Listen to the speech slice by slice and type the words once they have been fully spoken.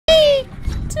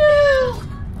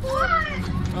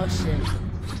Oh shit.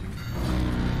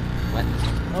 What?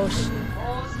 Oh shit.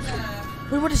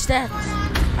 Wait, what is that? I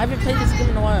haven't played this game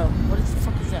in a while. What the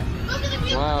fuck is that?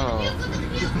 Whoa.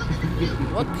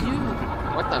 What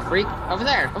cube? What the freak? Over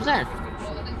there. Over there.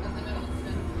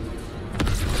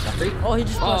 What the freak? Oh, he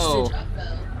just Whoa. busted.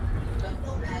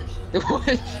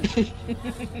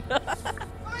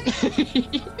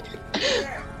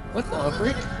 What the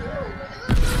freak?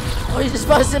 Oh, he just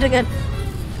busted again.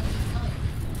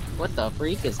 What the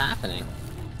freak is happening?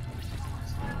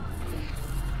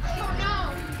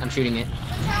 I'm shooting it.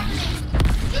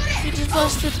 He just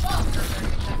busted.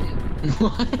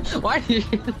 What? Why do you?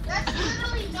 That's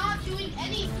literally not doing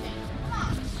anything.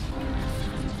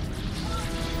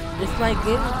 If my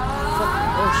game. Oh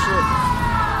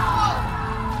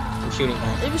I'm shooting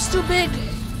her. shit. It was too big.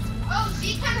 Oh,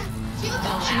 she kind of. She was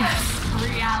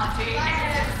Reality is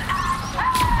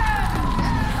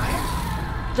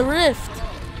The rift.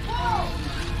 Whoa!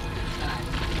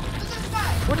 Look at the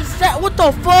sky. What is that? What the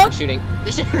I'm fuck? shooting.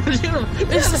 Shoot him.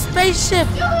 It's a spaceship.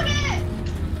 Shoot it!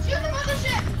 Shoot the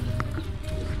mothership!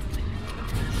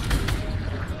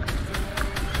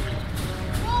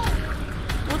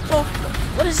 What the?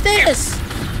 What is this?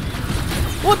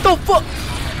 What the fuck?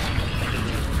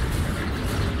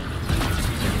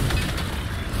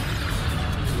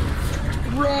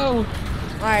 Bro.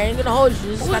 Alright, I ain't gonna hold you.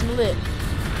 This is kinda lit.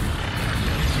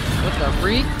 What the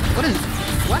freak? What is?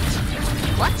 What?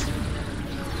 What?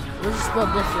 This is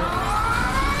spelled different.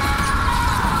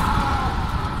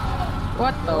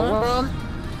 What the What? world?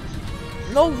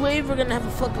 No way we're gonna have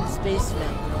a fucking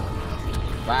spaceman.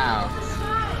 Wow.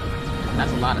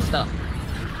 That's a lot of stuff.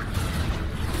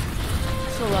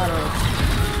 That's a lot of.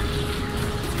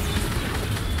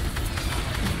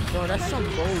 Bro, that's some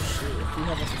bullshit if we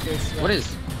have a spaceman. What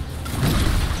is?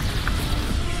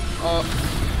 Oh.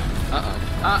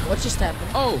 Uh-oh. What just happened?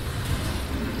 Oh.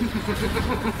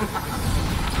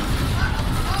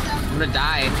 I'm gonna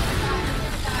die.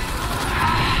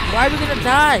 Why are we gonna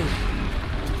die?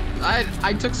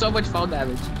 I took so much fall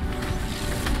damage.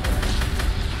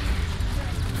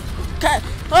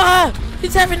 Ah!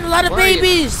 He's having a lot of Where are you?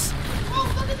 babies!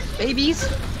 Babies?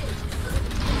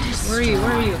 Where are you?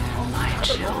 Where are you? my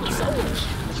children. I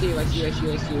see you, I see you, I see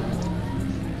you, I see you.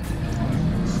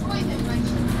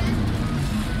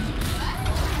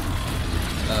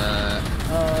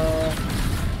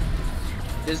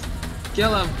 Just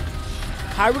kill him.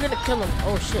 How are we gonna kill him?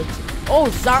 Oh shit. Oh,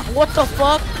 what the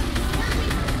fuck?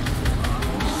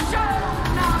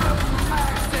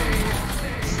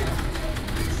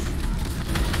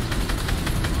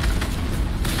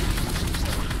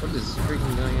 What is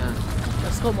freaking going on?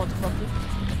 Let's go, motherfucker.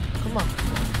 Come on.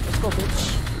 Let's go,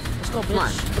 bitch. Let's go,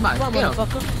 bitch. Come on, Come on, get him.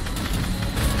 motherfucker.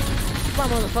 Come on,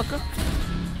 motherfucker.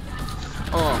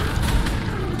 Oh,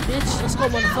 Bitch, let's go,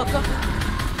 motherfucker.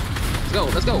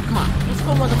 let's go, come on. Let's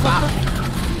go, motherfucker.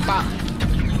 Bop.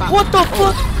 Bop. What the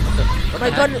fuck? What My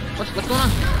the gun. heck? What's going on?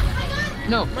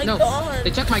 No, My no. gun.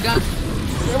 They took my gun.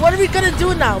 Yeah, what are we gonna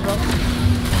do now, bro?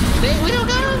 We don't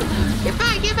know. Get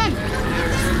back, get back.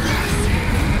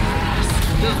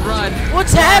 Just run.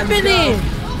 What's Run, happening?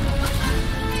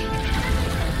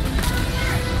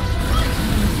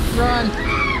 go.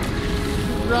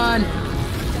 Run.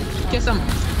 Kiss him.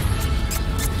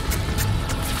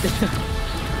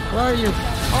 Where are you?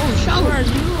 Oh, shout. Where are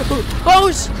you?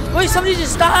 Oh, wait, somebody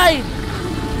just died.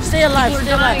 Stay alive, People are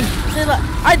stay alive. dying. Stay alive.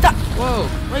 I died. Whoa.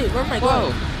 Wait, where am I Whoa.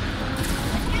 going?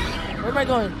 Where am I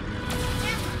going?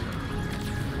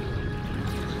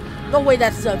 No way,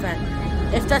 that's the event.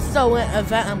 If that's the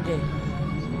event, I'm gay.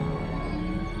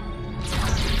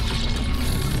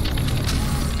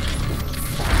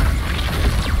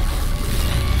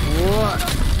 What?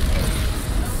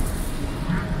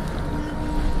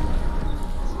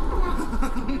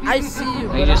 I see you,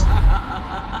 They but just.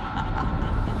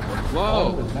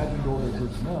 All Whoa. imagined order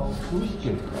personnel to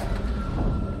escape.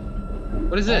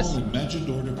 What is this? All imagined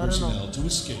order personnel to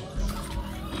escape.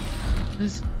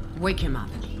 Wake him up.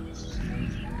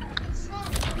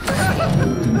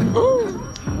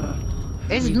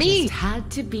 It's You me. just had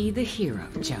to be the hero,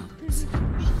 Jones.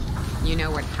 You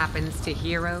know what happens to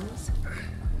heroes?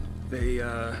 They,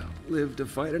 live to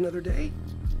fight another day?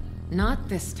 Not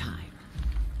this time.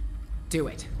 Do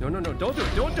it. No, don't do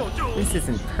it, don't. This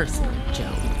isn't personal,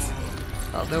 Jones.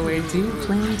 Although I do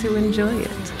plan to enjoy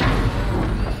it.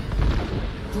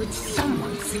 Would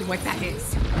someone see what that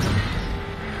is?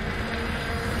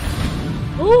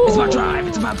 It's about drive.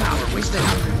 It's about power. Waste it.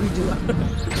 We do it.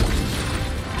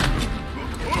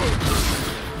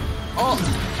 Oh,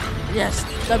 yes,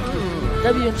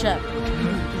 W in chat.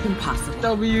 Impossible.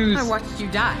 W's. I watched you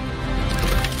die.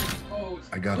 Oh, it's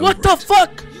I got What the over it.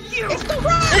 fuck? It's the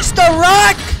rock! It's the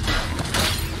rock!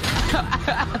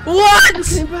 What?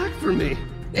 Came back for me.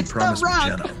 It's the Promise me, rock!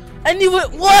 Jenna. I knew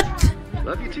it. What?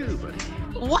 Love you too, buddy.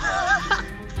 What?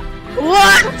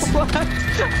 What?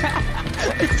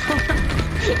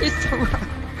 It's the rock.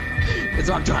 It's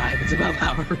rock drive. It's about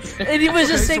power. And he was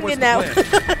just Okay, so singing what's the now.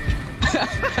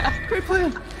 Great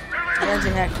plan. Man's a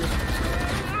hacker.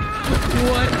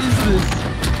 What is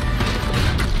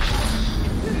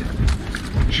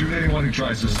this? Shoot anyone who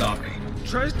tries to stop me.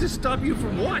 Tries to stop you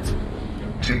from what?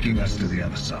 Taking us to the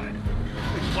other side.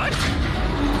 What?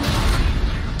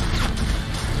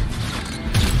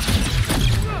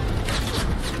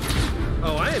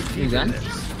 Oh, I am keeping done? this.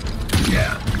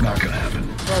 Yeah, not gonna happen.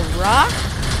 The rock?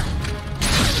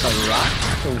 The rock?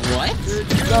 The what?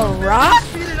 The rock?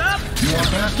 Speed it up. You want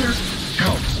faster?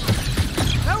 Go.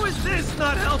 How is this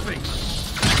not helping?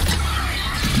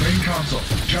 Main console,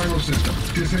 gyro system,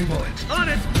 disable it. On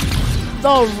it.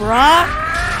 The rock?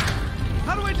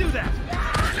 How do I do that?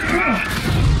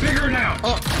 Figure it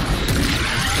out.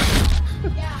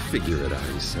 Figure it out,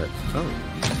 he said. Oh,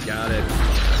 got it.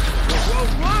 Whoa,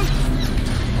 whoa,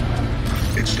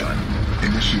 It's done.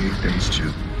 Initiate phase 2.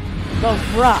 The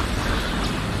rock.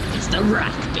 It's the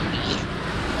rock, baby.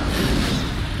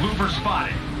 Looper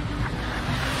spotted.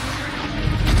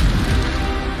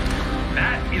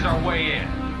 That is our way in.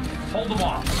 Hold them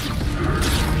off.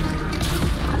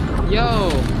 Yo.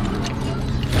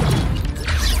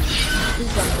 This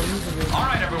is unbelievable. All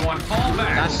right, everyone, fall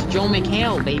back. That's Joe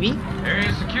McHale, baby.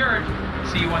 Area secured.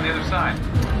 See you on the other side.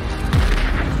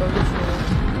 So this is-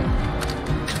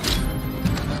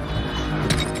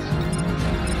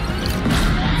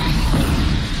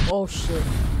 Oh shit.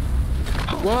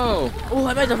 Whoa. Oh,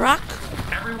 I made the rock?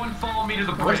 Everyone follow me to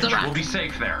the Where's bridge. the rock? We'll be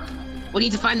safe there. We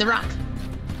need to find the rock.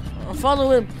 I'll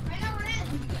follow him.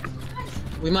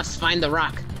 We must find the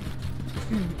rock.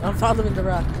 I'm following the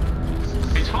rock.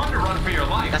 It's fun to run for your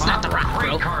life. That's huh? not the rock, Great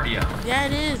bro. cardio. Yeah,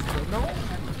 it is. No?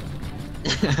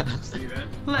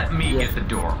 Let me get the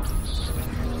door.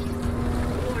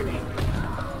 Warning.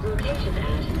 Rotation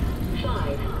at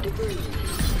 5 degrees.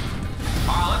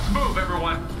 All right, let's move,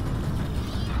 everyone.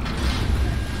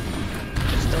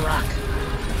 It's the rock.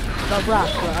 The rock,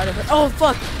 bro. Oh,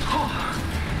 fuck.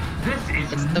 This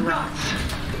is It's the rock. nuts.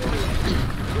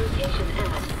 Rotation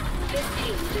at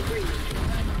 15 degrees.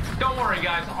 Don't worry,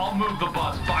 guys. I'll move the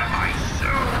bus by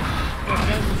myself.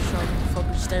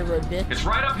 Fucking steroid bitch. It's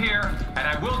right up here, and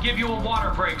I will give you a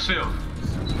water break soon.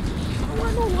 I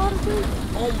want no water, dude.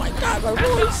 Oh my god, my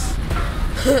voice.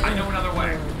 I know another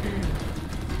way.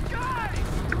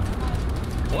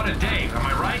 What a day, am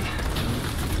I right?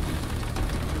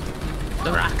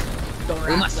 The rock. The We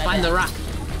rock, must baby. find the rock.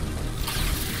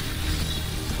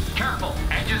 Careful,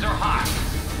 edges are hot.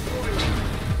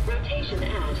 Rotation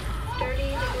at 30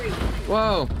 degrees.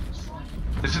 Whoa.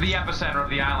 This is the epicenter of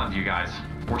the island, you guys.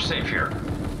 We're safe here.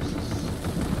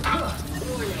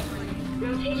 Warning.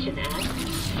 Rotation at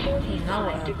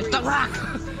 45 degrees. It's the rock.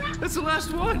 That's the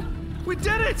last one. We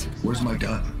did it. Where's my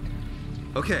gun?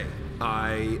 Okay,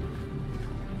 I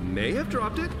may have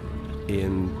dropped it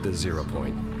in the 0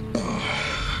 point.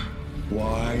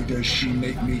 Why does she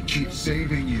make me keep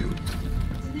saving you?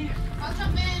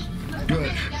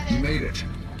 Good, you made it.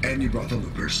 And you brought the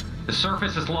loopers. The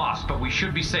surface is lost, but we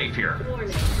should be safe here. Warning.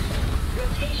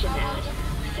 Rotation at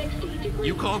 60 degrees.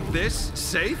 You call this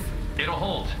safe? It'll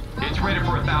hold. It's rated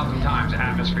for 1,000 times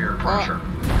atmospheric pressure.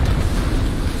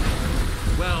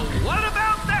 Well, what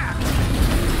about that?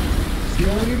 Get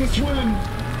ready to swim.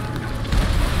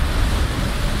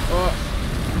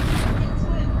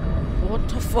 What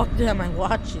the fuck am I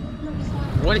watching?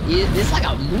 What is this? Like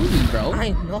a movie, bro. I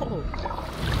know.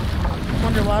 I'm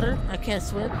underwater. I can't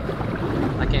swim.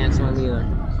 I can't swim either.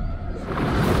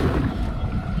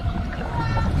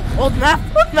 Old map.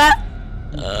 Old map.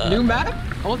 New map?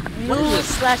 Oh, what New is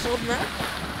this? slash old map.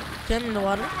 Came in the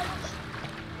water.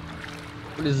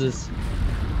 What is this?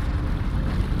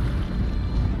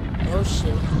 Oh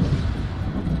shit.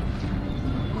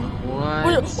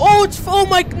 What? Oh, it's oh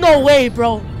my! No way,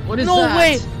 bro. What is no that?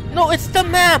 way. No, it's the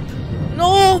map.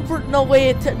 No, no way.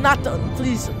 It's not the.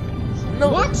 Please. No.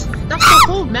 What? That's the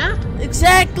whole map?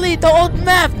 Exactly, the old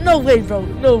map. No way, bro.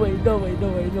 No way. No way. No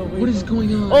way. No way. What is no.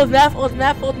 going on? Old map. Old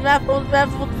map. Old map. Old map.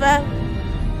 Old map.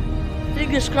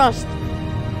 Fingers crossed.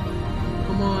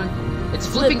 Come on. It's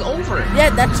flipping over. Yeah,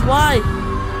 that's why.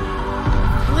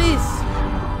 Please.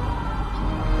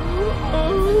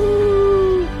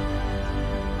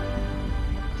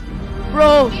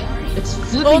 Bro, It's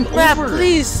flipping old map, over.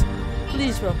 please.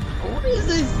 Please, bro. What is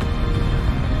this?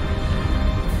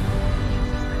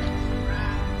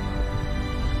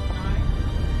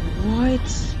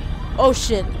 What? Oh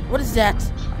shit! What is that?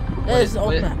 That is the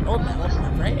old what- map. Old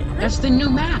map, right? That's the new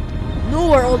map. New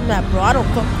or old map, bro? I don't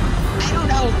fuck. I don't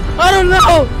know. I don't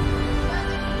know.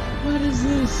 What is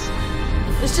this?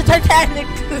 It's the Titanic.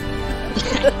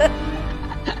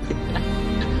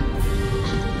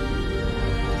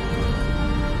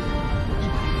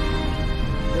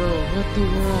 Bro, what the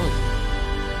world?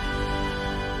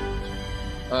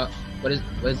 What is?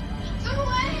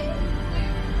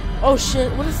 Oh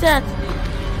shit! What is that?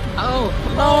 Oh!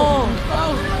 Oh!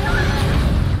 Oh!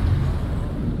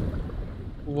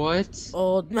 What?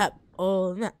 Old map.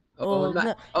 Old map. Old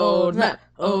map. Old map.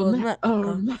 Old map.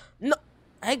 Old map. No.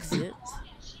 Exit.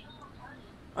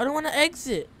 I don't want to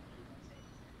exit.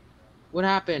 What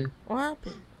happened? What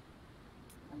happened?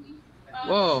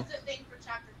 Whoa.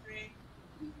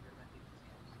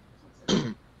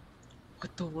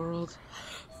 What the world?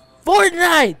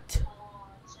 FORTNITE.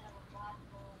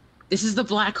 This is the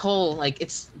black hole. Like,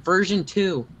 it's version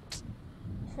 2.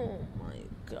 Oh my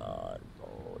god,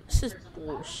 bro. This is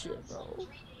bullshit, bro.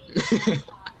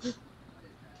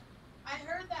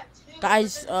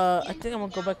 Guys, I think I'm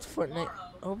gonna go back to FORTNITE.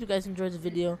 I hope you guys enjoyed the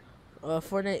video.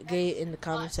 FORTNITE gay in the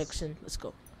comment section. Let's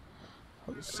go.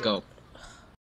 Let's go.